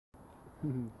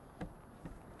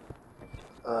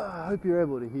I hope you're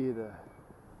able to hear the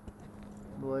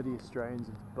melodious strains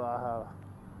of the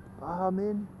Baha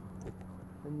Men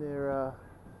and their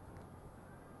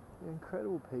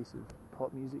incredible piece of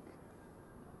pop music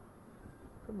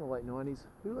from the late 90s.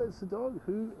 Who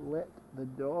let the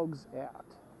dogs out?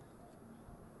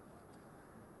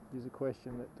 Is a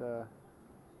question that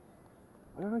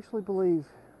I don't actually believe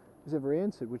is ever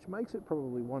answered, which makes it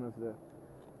probably one of the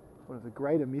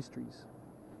greater mysteries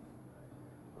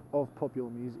of popular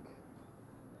music.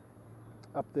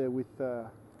 Up there with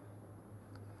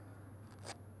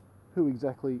who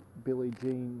exactly Billie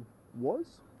Jean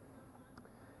was,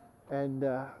 and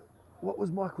what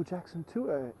was Michael Jackson to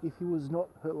her if he was not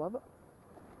her lover,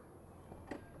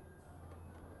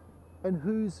 and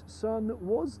whose son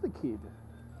was the kid.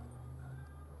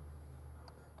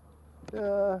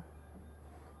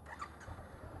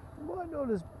 Might not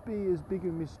be as big a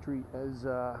mystery as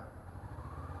the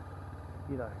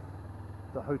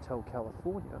Hotel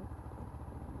California,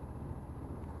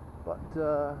 but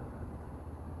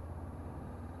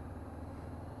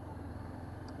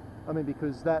I mean,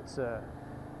 because that's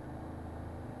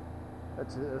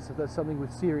something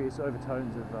with serious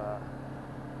overtones of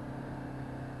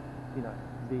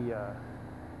the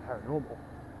paranormal,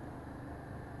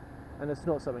 and it's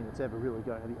not something that's ever really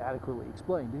going to be adequately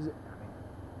explained, is it? I mean,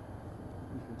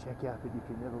 you can check out, but you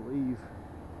can never leave.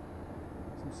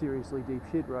 Some seriously deep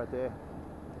shit right there.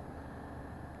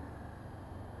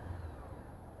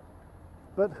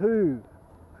 But who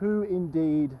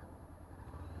indeed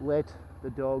let the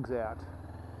dogs out?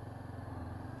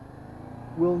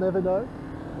 We'll never know.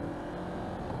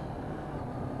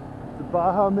 The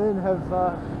Baha Men have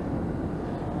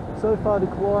so far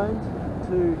declined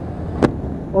to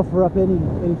offer up any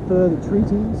further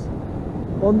treatise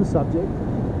on the subject.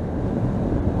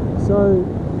 So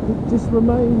it just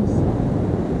remains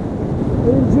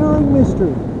an enduring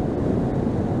mystery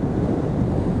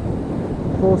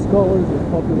for scholars of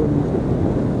popular music.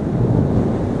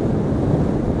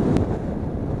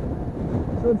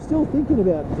 So I'm still thinking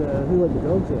about who let the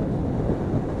dogs out.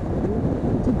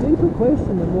 It's a deeper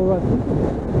question the more I think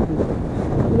about it,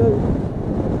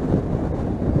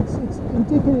 because, it's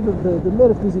indicative of the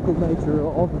metaphysical nature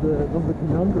of the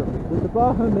conundrum. That the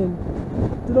Baha Men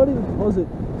do not even posit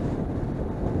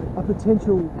a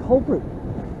potential culprit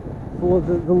for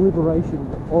the liberation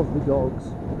of the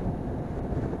dogs.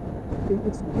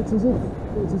 It's as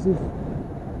if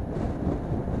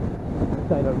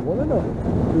they don't want to know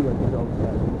who let the dogs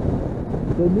out.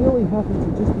 They're merely happy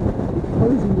to just be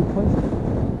posing the question,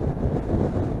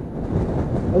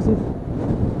 as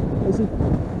if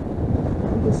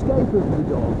the escape of the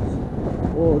dogs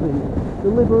or the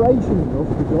liberation of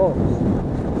the dogs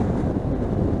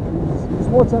is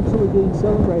what's actually being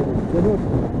celebrated. They're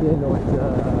not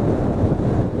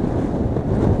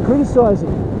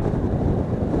criticising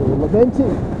or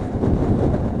lamenting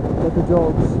that the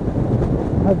dogs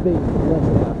have been let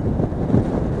out.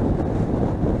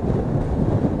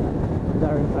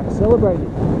 They're in fact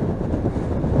celebrating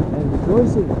and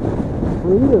rejoicing the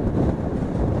freedom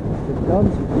that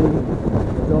comes with being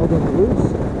a dog on the loose.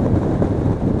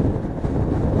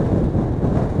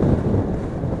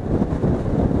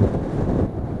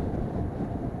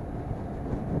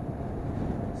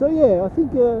 So yeah, I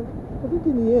think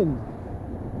in the end,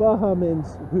 Baha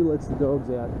Men's Who Lets the Dogs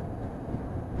Out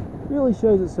really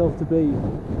shows itself to be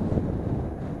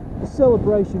a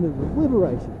celebration of the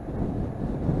liberation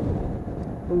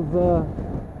of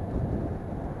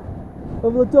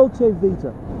la dolce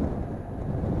vita,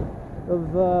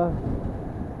 of la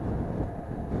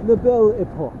belle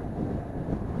époque.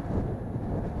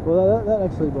 Well, that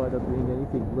actually might not mean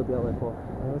anything, la belle époque.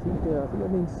 I think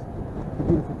that means the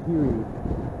beautiful period.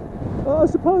 I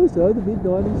suppose so, the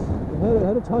mid-90s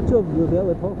had a touch of la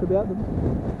belle époque about them.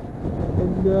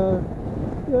 And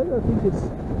I think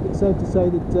it's safe to say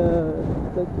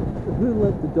that Who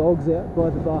Let the Dogs Out by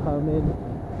the Baha Men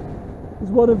is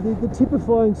one of the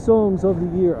typifying songs of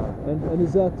the era, and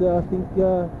is that I think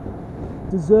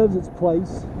deserves its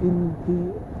place in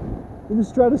the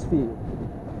stratosphere,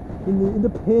 in the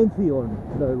pantheon,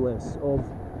 no less, of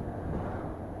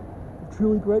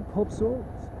truly great pop songs.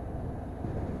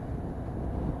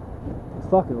 It's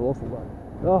fucking awful though.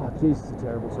 Oh, jeez, it's a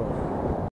terrible song.